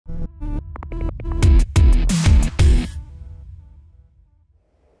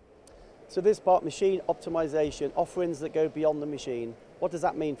So this part, machine optimization, offerings that go beyond the machine. What does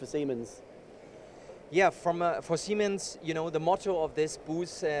that mean for Siemens? Yeah, for Siemens, you know, the motto of this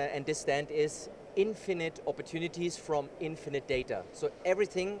booth and this stand is infinite opportunities from infinite data. So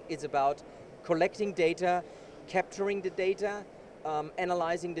everything is about collecting data, capturing the data,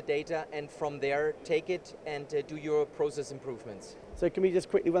 analyzing the data, and from there take it and do your process improvements. So can we just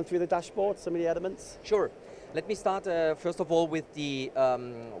quickly run through the dashboard, some of the elements? Sure. Let me start first of all with the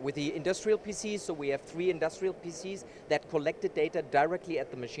industrial PCs. So we have 3 industrial PCs that collect the data directly at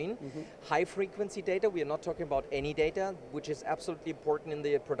the machine. High frequency data, we are not talking about any data, which is absolutely important in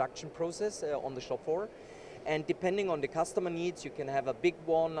the production process on the shop floor. And depending on the customer needs, you can have a big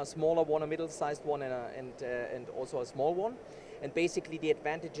one, a smaller one, a middle-sized one, and also a small one. And basically the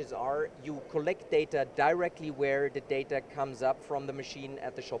advantages are you collect data directly where the data comes up from the machine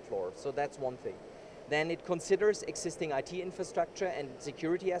at the shop floor. So that's one thing. Then it considers existing IT infrastructure and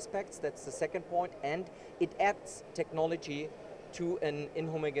security aspects, that's the second point, and it adds technology to an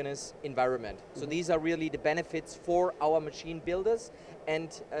inhomogeneous environment. So these are really the benefits for our machine builders and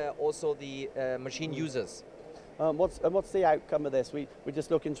also the machine users. What's the outcome of this? We're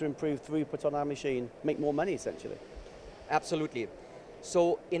just looking to improve throughput on our machine, make more money essentially. Absolutely.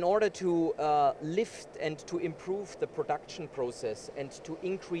 So in order to lift and to improve the production process and to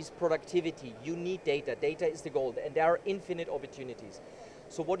increase productivity, you need data. Data is the gold, and there are infinite opportunities.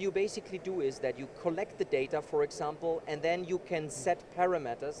 So what you basically do is that you collect the data, for example, and then you can set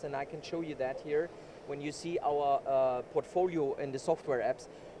parameters, and I can show you that here. When you see our portfolio in the software apps,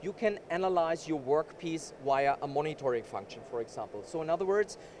 you can analyze your workpiece via a monitoring function, for example. So in other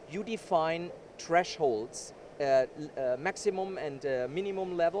words, you define thresholds, maximum and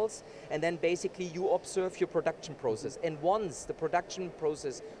minimum levels, and then basically you observe your production process. And once the production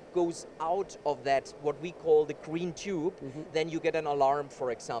process goes out of that, what we call the green tube, then you get an alarm,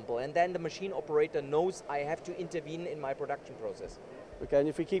 for example, and then the machine operator knows I have to intervene in my production process. Okay, and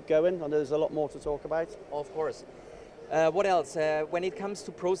if we keep going, I know there's a lot more to talk about. Of course. What else? When it comes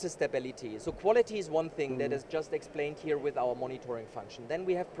to process stability, so quality is one thing that is just explained here with our monitoring function. Then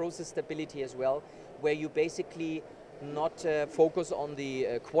we have process stability as well, where you basically not focus on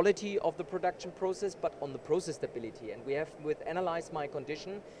the quality of the production process, but on the process stability. And we have, with Analyze My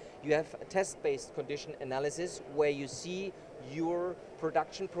Condition, you have a test-based condition analysis where you see your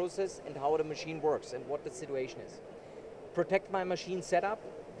production process and how the machine works and what the situation is. Protect My Machine setup,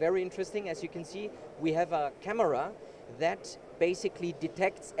 very interesting. As you can see, we have a camera that basically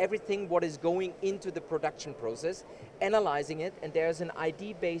detects everything what is going into the production process, analyzing it, and there's an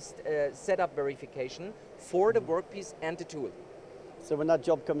ID-based setup verification for the workpiece and the tool. So when that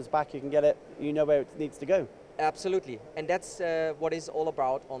job comes back, you can get it, you know where it needs to go. Absolutely, and that's what it's all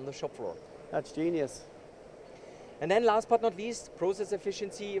about on the shop floor. That's genius. And then last but not least, process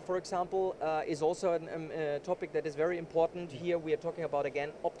efficiency, for example, is also a topic that is very important. Here we are talking about,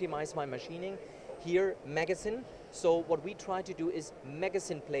 again, optimize my machining. Here, magazine. So what we try to do is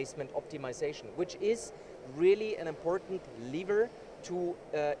magazine placement optimization, which is really an important lever to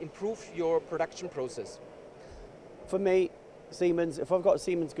improve your production process. For me, Siemens, if I've got a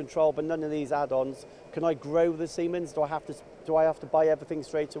Siemens control but none of these add-ons, can I grow the Siemens? Do I have to buy everything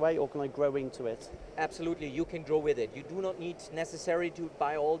straight away, or can I grow into it? Absolutely, you can grow with it. You do not need necessarily to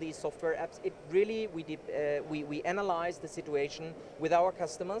buy all these software apps. It really, we analyze the situation with our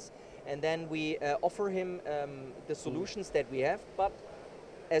customers, and then we offer him the solutions that we have, but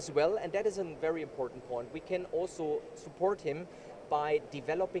as well, and that is a very important point, we can also support him by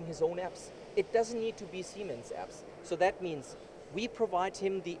developing his own apps. It doesn't need to be Siemens apps. So that means we provide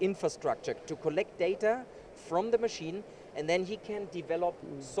him the infrastructure to collect data from the machine, and then he can develop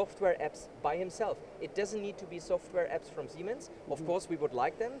software apps by himself. It doesn't need to be software apps from Siemens. Of course, we would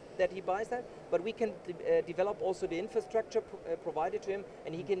like them that he buys that, but we can develop also the infrastructure provided to him,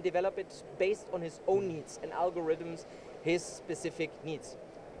 and he can develop it based on his own needs and algorithms, his specific needs.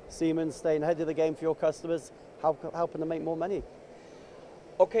 Siemens staying ahead of the game for your customers, helping them make more money.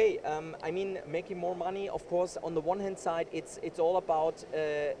 Okay, I mean, making more money, of course, on the one hand side, it's all about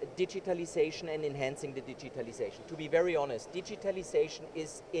digitalization and enhancing the digitalization. To be very honest, digitalization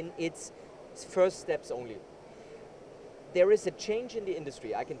is in its first steps only. There is a change in the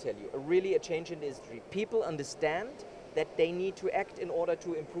industry, I can tell you, really a change in the industry. People understand that they need to act in order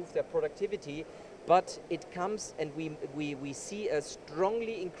to improve their productivity, but it comes, and we see a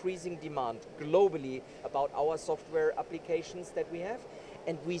strongly increasing demand globally about our software applications that we have.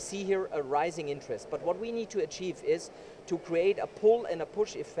 And we see here a rising interest. But what we need to achieve is to create a pull and a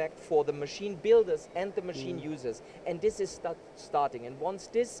push effect for the machine builders and the machine users. And this is starting. And once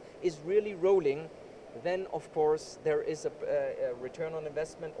this is really rolling, then of course there is a return on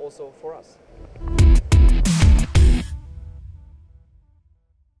investment also for us.